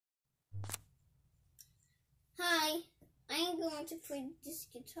I'm going to play this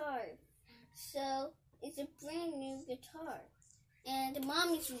guitar. So it's a brand new guitar. And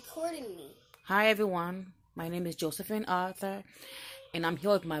Mommy's recording me. Hi everyone, my name is Josephine Arthur, and I'm here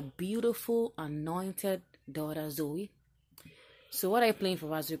with my beautiful anointed daughter Zoe. So what are you playing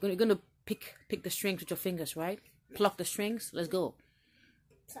for us? You're going to pick the strings with your fingers, right? Pluck the strings. Let's go.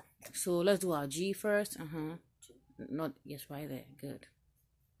 Pluck. So let's do our G first. Not yes, right there. Good.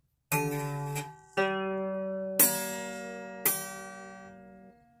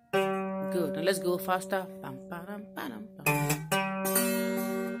 Good. Now let's go faster. Bam, ba-dam, ba-dam, bam.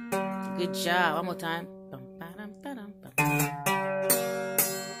 Good job. One more time. Bam, ba-dam, ba-dam, bam.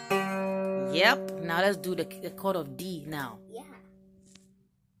 Yep. Now let's do the chord of D now. Yeah.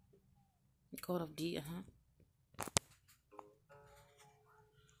 The chord of D.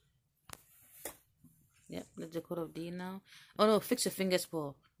 Yep. That's the chord of D now. Oh no! Fix your fingers,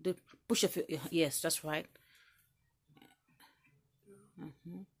 Paul. Push your yes. That's right.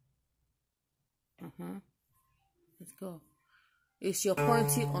 Let's go. Is your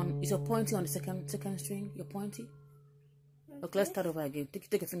pointy on the second string? Your pointy? Okay, let's start over again.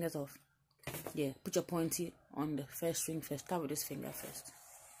 Take your fingers off. Yeah, put your pointy on the first string first. Start with this finger first.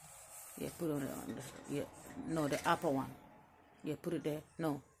 Yeah, put it on the upper one. Yeah, put it there.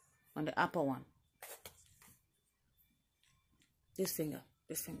 No, on the upper one. This finger.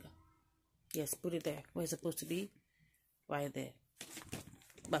 Yes, put it there. Where it's supposed to be? Right there.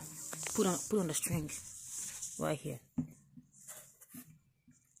 But put on the string. Right here.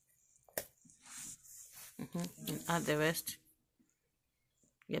 And add the rest.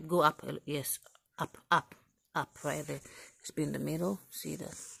 Yep, go up. Yes, up, right there. Just be in the middle. See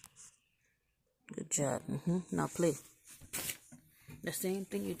that? Good job. Now play. The same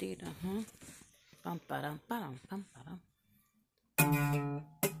thing you did. Pam, padam, padam, pam, padam.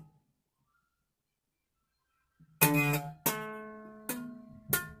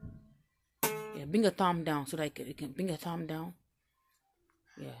 Yeah, bring your thumb down so that you can bring your thumb down.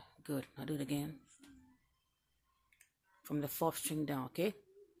 Yeah, good. Now do it again. From the fourth string down, okay?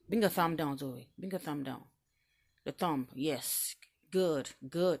 Bring your thumb down, Zoe. Bring your thumb down. The thumb, yes. Good.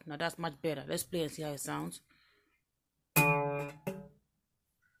 Now that's much better. Let's play and see how it sounds.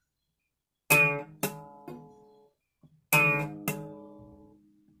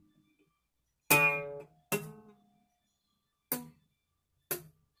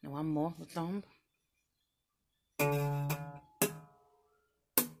 Now one more, the thumb.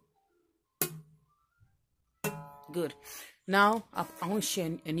 Good. Now I want to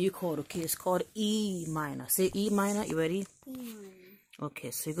share a new chord, okay? It's called E minor. Say E minor. You ready? E minor.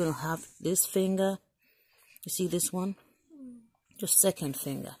 Okay, so you're gonna have this finger. You see this one? Your second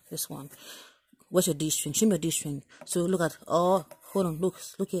finger. This one. What's your D string? Show me your D string. So look at hold on, look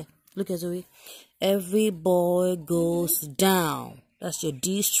here. Look here, Zoe. Every boy goes down. That's your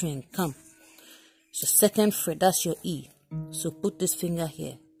D string. Come. It's your second fret. That's your E. So put this finger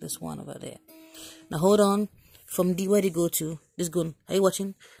here. This one over there. Now hold on. From D, where do you go to? This going. Are you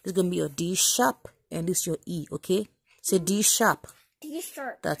watching? This is gonna be your D sharp, and this your E. Okay. Say D sharp. D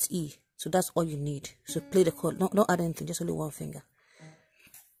sharp. That's E. So that's all you need. So play the chord. Don't add anything. Just only one finger.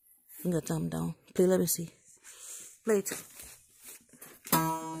 Bring your thumb down. Play. Let me see. Play it.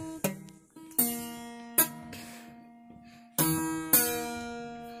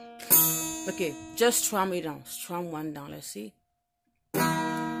 Okay. Just strum it down. Strum one down. Let's see.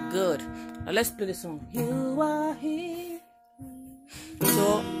 Good. Now let's play the song. You are here.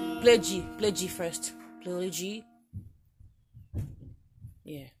 So play G. Play G first. Play only G.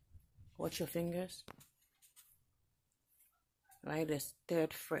 Yeah. Watch your fingers. Right, this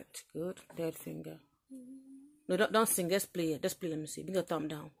third fret. Good. Third finger. No, don't sing. Just play it. Just play. Let me see. Bring your thumb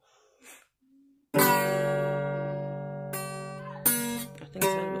down. I think it's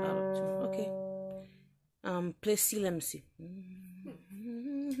a little bit out of tune. Okay. Play C. Let me see.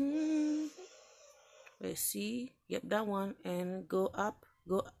 Let's see. Yep, that one. And go up.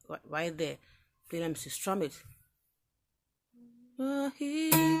 Go right there. Play. Let me see. Strum it.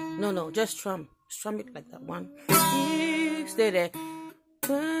 No, just strum it like that one. Stay there.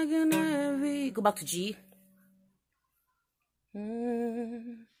 Go back to G.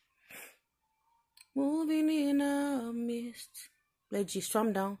 Moving in a mist. Play G.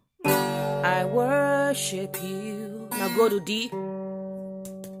 Strum down. I worship you. Now go to D.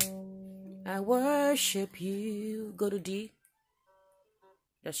 I worship you. Go to D.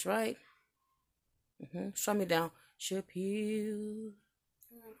 That's right. Strum it down. Worship you.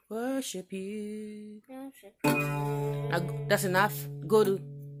 Worship you. That's enough. Go to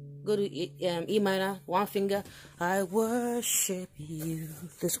E minor. One finger. I worship you.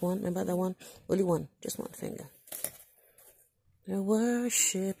 This one. Remember that one? Only one. Just one finger. I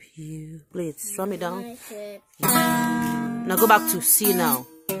worship you. Play it. Strum it down. Worship. Now go back to C now.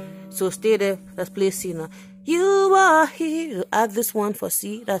 So stay there. Let's play C now. You are here. Add this one for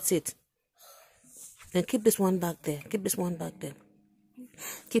C. That's it. Then keep this one back there. Keep this one back there.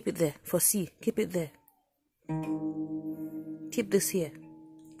 Keep it there for C. Keep it there. Keep this here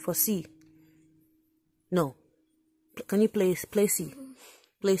for C. No. Can you play C?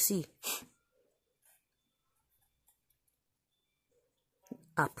 Play C.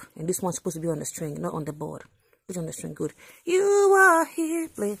 Up. And this one's supposed to be on the string, not on the board. Put it on the string. Good. You are here.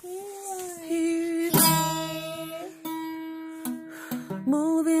 Play. Here.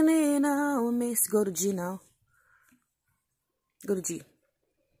 Moving in our midst. Go to G now. Go to G.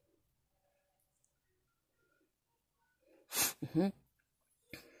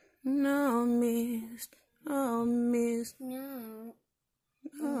 No mist. Oh mist. No.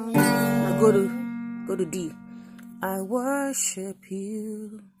 Now go to D. I worship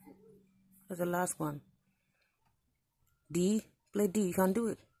you. That's the last one. D. Play D. You can't do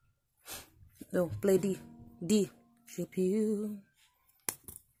it. No, play D. D. Worship you.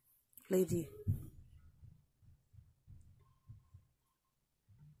 Play D.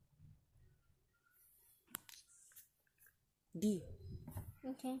 D.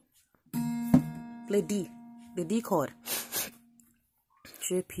 Okay. Play D. The D chord.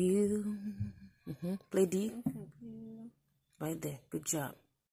 Worship you. Play D. Right there. Good job.